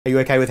Are you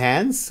okay with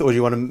hands, or do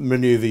you want to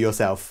manoeuvre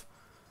yourself?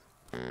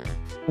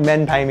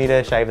 Men pay me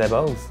to shave their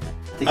balls.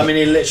 I mean,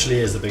 it literally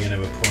is the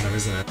beginning of a porno,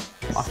 isn't it?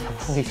 I've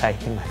probably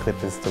taken my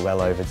clippers to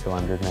well over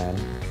 200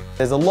 men.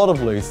 There's a lot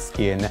of loose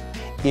skin.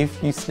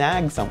 If you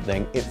snag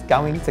something, it's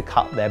going to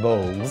cut their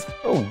balls.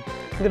 Oh,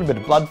 a little bit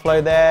of blood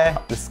flow there.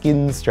 The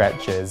skin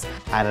stretches,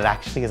 and it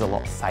actually is a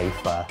lot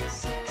safer.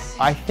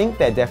 I think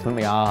there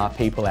definitely are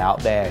people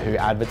out there who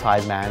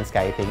advertise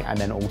manscaping and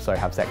then also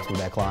have sex with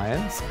their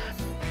clients.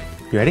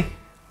 You ready?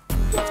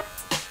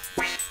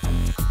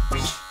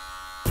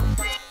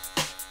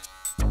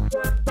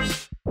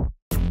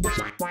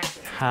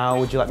 How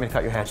would you like me to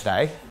cut your hair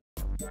today?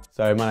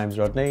 So my name's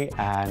Rodney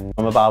and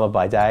I'm a barber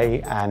by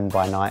day, and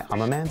by night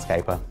I'm a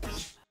manscaper.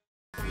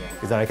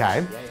 Is that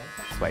okay?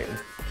 Yeah. Sweet.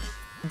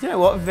 Do you know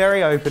what?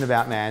 Very open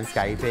about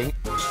manscaping.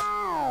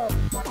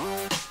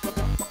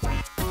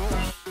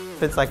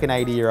 If it's like an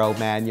 80-year-old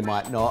man, you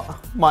might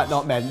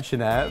not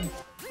mention it.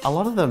 A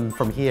lot of them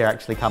from here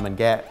actually come and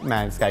get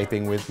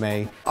manscaping with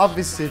me. I've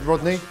visited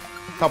Rodney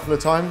a couple of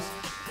times.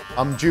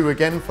 I'm due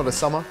again for the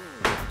summer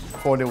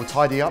for a little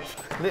tidy up.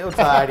 Little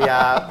tidy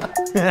up.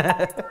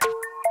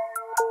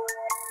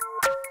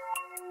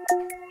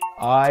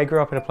 I grew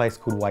up in a place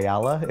called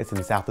Whyalla. It's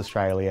in South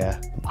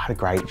Australia. I had a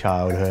great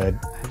childhood.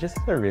 I just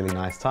had a really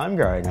nice time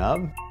growing up.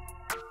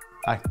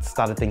 I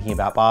started thinking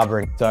about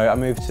barbering. So I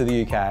moved to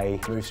the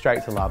UK, moved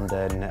straight to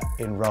London,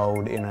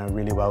 enrolled in a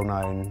really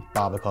well-known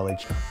barber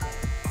college.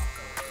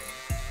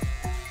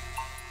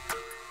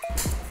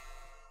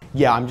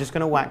 Yeah, I'm just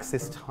gonna wax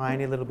this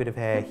tiny little bit of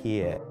hair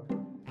here.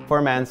 For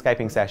a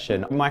manscaping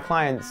session, my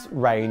clients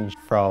range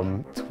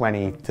from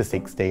 20 to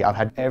 60. I've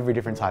had every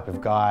different type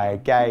of guy,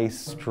 gay,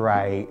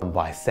 straight,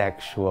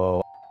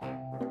 bisexual.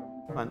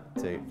 1,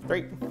 2,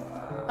 3.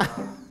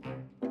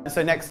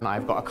 So next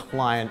I've got a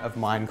client of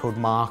mine called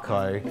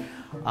Marco.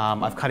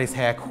 I've cut his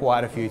hair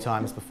quite a few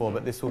times before,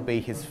 but this will be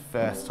his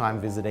first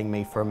time visiting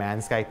me for a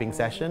manscaping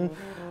session.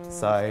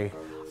 So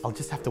I'll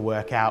just have to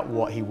work out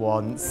what he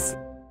wants.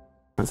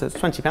 So it's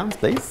 £20,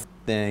 please.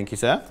 Thank you,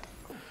 sir.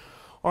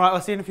 All right,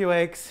 I'll see you in a few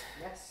weeks.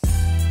 Yes.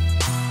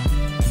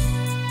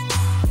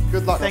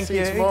 Good luck. Thank I'll see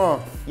you you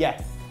tomorrow. Yeah.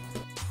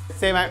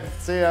 See you, mate.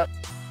 See ya.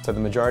 So the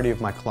majority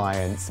of my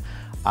clients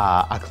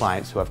are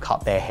clients who have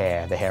cut their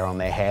hair on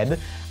their head,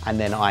 and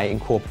then I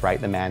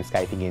incorporate the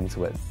manscaping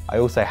into it. I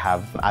also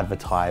have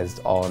advertised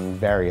on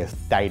various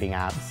dating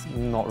apps.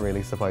 Not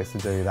really supposed to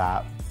do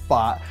that,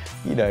 but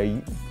you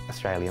know,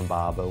 Australian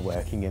barber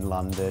working in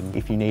London.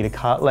 If you need a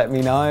cut, let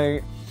me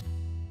know.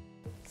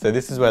 So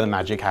this is where the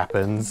magic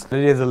happens.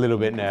 It is a little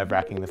bit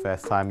nerve-wracking the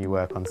first time you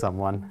work on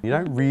someone. You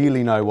don't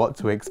really know what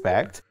to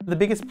expect. The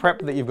biggest prep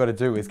that you've got to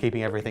do is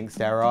keeping everything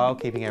sterile,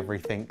 keeping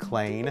everything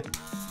clean.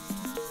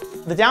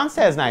 The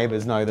downstairs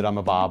neighbours know that I'm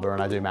a barber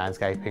and I do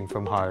manscaping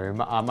from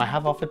home. I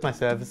have offered my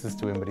services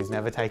to him, but he's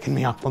never taken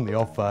me up on the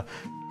offer.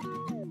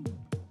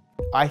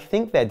 I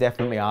think there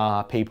definitely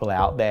are people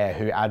out there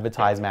who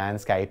advertise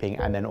manscaping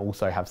and then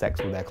also have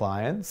sex with their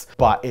clients,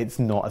 but it's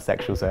not a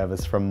sexual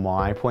service from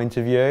my point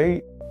of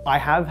view. I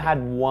have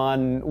had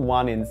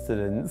one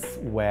incident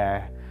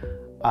where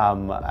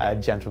a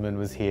gentleman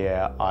was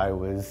here. I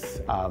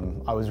was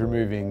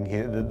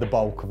removing the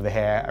bulk of the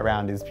hair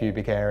around his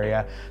pubic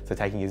area, so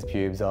taking his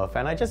pubes off,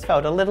 and I just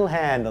felt a little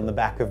hand on the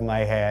back of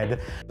my head.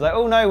 I was like,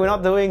 oh no, we're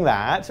not doing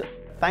that.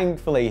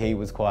 Thankfully, he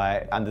was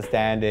quite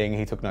understanding.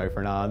 He took no for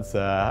an answer,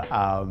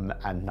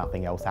 and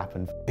nothing else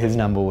happened. His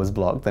number was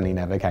blocked and he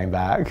never came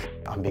back.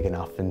 I'm big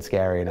enough and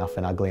scary enough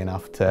and ugly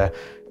enough to,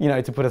 you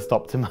know, to put a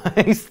stop to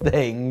most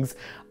things.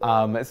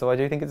 So I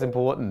do think it's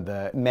important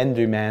that men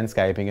do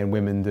manscaping and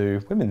women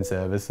do women's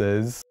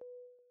services.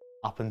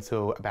 Up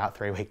until about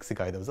 3 weeks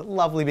ago, there was a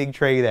lovely big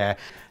tree there.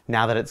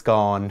 Now that it's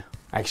gone,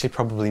 I actually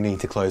probably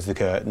need to close the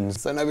curtains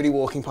so nobody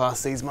walking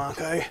past sees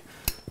Marco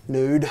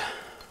nude.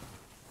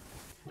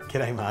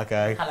 G'day,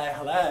 Marco. Hello,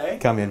 hello.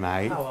 Come in,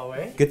 mate. How are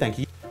we? Good, thank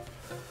you.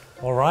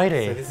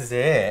 Alrighty. So this is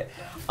it.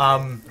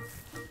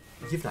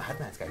 You've not had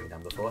manscaping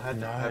done before, have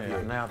you?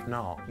 No, I've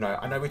not. No,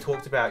 I know we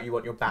talked about you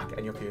want your back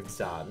and your pubes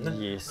done.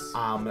 Yes.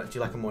 Do you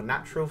like a more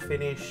natural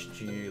finish?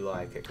 Do you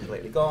like it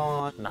completely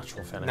gone?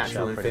 Natural finish.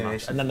 Natural yeah, finish.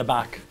 much. And then the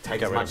back.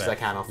 Take as much as I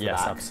can off the back.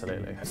 Yes,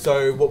 absolutely.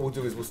 So what we'll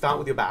do is we'll start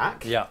with your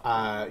back.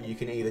 Yeah. You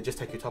can either just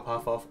take your top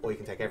half off or you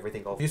can take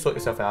everything off. You sort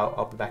yourself out,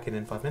 I'll be back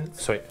in 5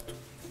 minutes. Sweet.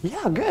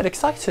 Yeah, good,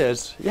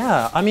 excited.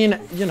 Yeah, I mean,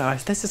 you know,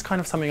 this is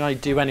kind of something I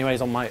do anyways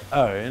on my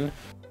own.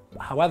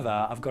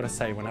 However, I've got to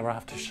say, whenever I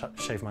have to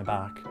shave my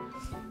back,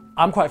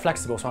 I'm quite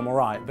flexible, so I'm all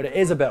right, but it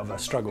is a bit of a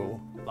struggle.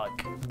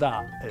 Like,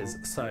 that is,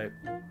 so,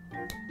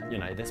 you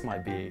know, this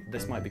might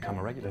become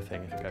a regular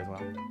thing if it goes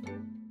well.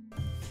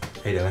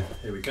 How you doing?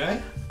 Here we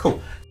go. Cool.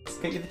 Let's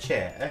get you the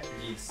chair.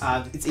 Yes.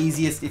 It's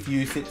easiest if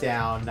you sit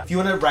down. If you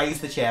want to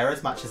raise the chair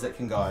as much as it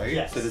can go.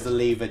 Yes. So there's a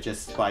lever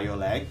just by your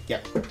leg.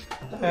 Yep.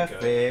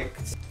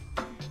 Perfect.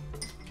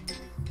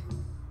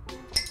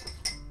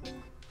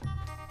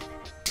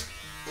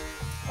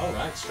 All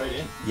right, straight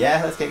in.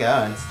 Yeah, let's get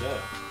going. Let's do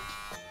it.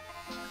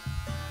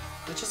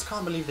 It just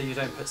can't believe that you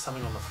don't put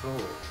something on the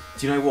floor.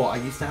 Do you know what? I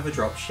used to have a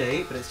drop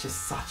sheet, but it's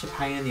just such a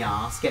pain in the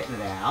ass getting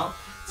it out.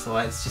 So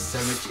it's just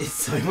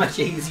so much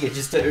easier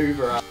just to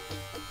hoover up.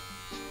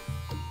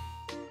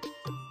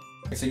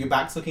 So your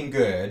back's looking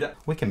good.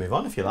 We can move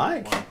on if you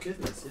like. My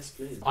goodness, yes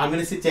please. I'm going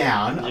to sit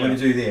down. I'm going to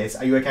do this.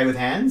 Are you okay with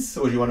hands,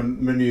 or do you want to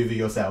manoeuvre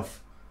yourself?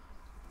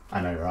 I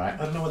know, right?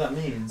 I don't know what that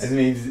means. It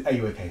means, are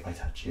you okay if I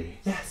touch you?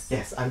 Yes.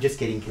 Yes, I'm just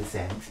getting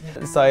consent.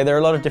 So there are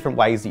a lot of different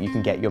ways that you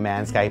can get your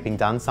manscaping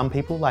done. Some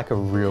people like a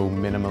real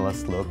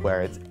minimalist look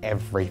where it's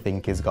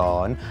everything is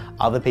gone.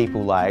 Other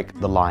people like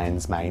the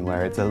lion's mane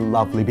where it's a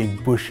lovely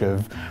big bush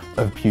of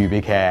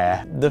pubic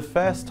hair. The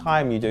first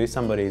time you do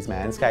somebody's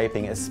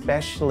manscaping,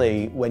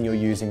 especially when you're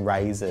using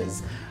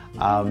razors,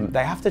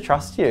 they have to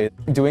trust you.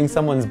 Doing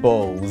someone's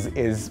balls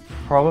is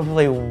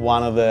probably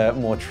one of the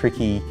more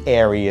tricky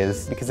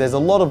areas because there's a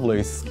lot of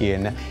loose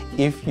skin.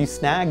 If you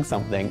snag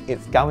something,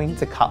 it's going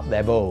to cut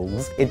their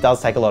balls. It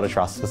does take a lot of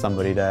trust for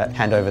somebody to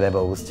hand over their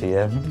balls to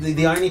you.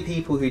 The only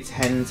people who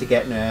tend to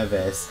get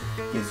nervous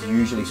is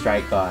usually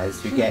straight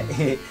guys who get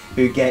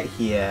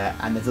here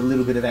and there's a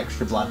little bit of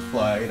extra blood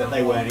flow that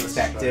they weren't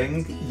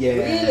expecting. Yeah.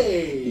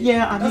 Really?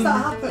 Yeah, I Does mean,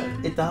 that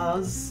happen? it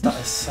does. That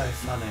is so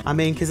funny. I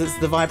mean, because it's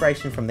the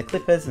vibration from the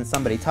clippers and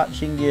somebody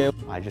touching you.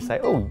 I just say,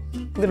 oh,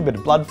 a little bit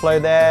of blood flow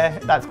there.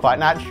 That's quite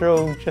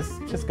natural.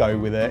 Just go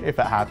with it if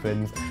it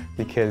happens.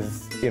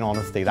 Because in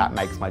honesty, that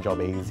makes my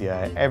job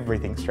easier.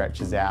 Everything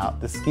stretches out,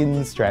 the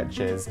skin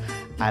stretches,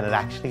 and it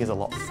actually is a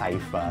lot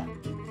safer.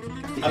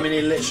 I mean,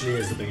 it literally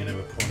is the beginning of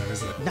a porno,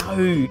 isn't it?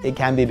 No, it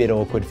can be a bit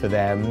awkward for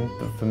them,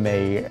 but for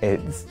me,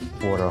 it's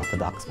water off the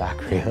duck's back,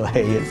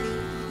 really.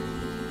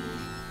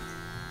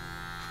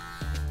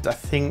 I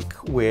think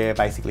we're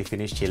basically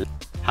finished here.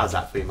 How's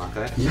that for you,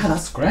 Marco? Yeah,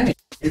 that's great.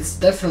 It's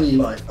definitely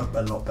like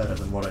a lot better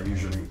than what I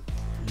usually,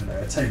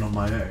 attain on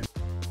my own.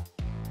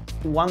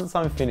 Once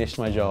I'm finished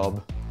my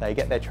job, they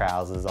get their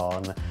trousers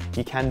on.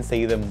 You can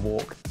see them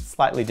walk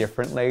slightly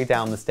differently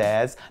down the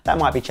stairs. That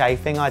might be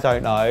chafing, I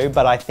don't know,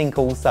 but I think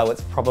also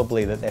it's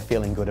probably that they're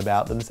feeling good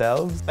about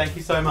themselves. Thank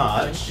you so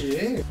much. Thank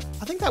you.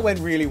 I think that went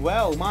really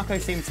well. Marco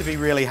seemed to be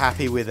really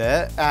happy with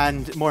it,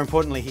 and more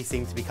importantly, he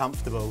seemed to be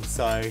comfortable,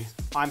 so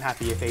I'm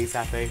happy if he's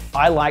happy.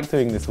 I like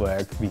doing this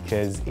work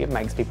because it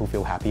makes people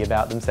feel happy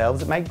about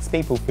themselves. It makes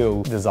people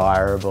feel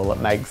desirable. It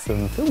makes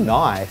them feel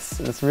nice.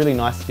 It's really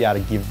nice to be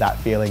able to give that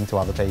feeling to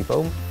other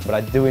people. But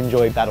I do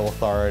enjoy that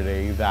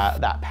authority,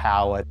 that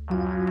power.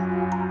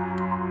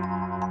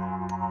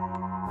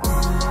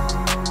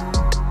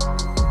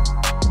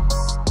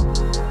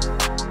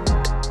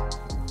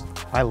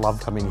 I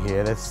love coming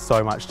here. There's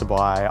so much to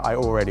buy. I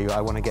want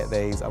to get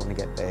these, I want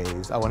to get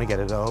these, I want to get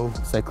it all.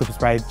 So clipper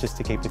spray just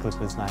to keep the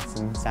clippers nice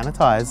and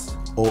sanitized.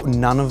 Or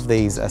none of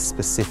these are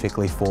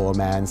specifically for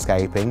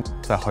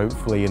manscaping. So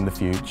hopefully in the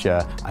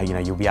future,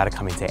 you'll be able to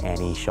come into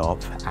any shop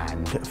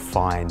and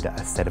find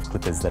a set of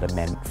clippers that are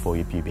meant for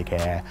your pubic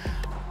hair.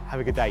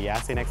 Have a good day,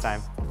 yeah? See you next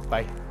time.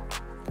 Bye.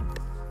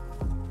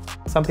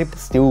 Some people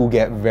still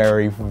get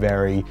very,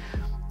 very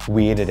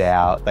weirded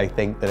out. They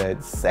think that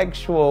it's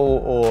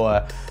sexual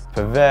or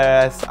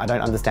perverse. I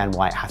don't understand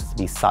why it has to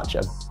be such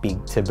a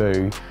big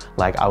taboo.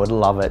 Like, I would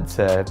love it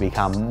to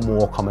become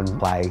more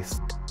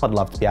commonplace. I'd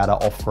love to be able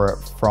to offer it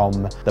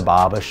from the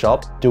barber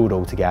shop. Do it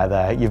all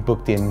together. You've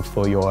booked in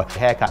for your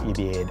haircut, your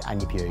beard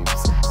and your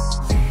pubes.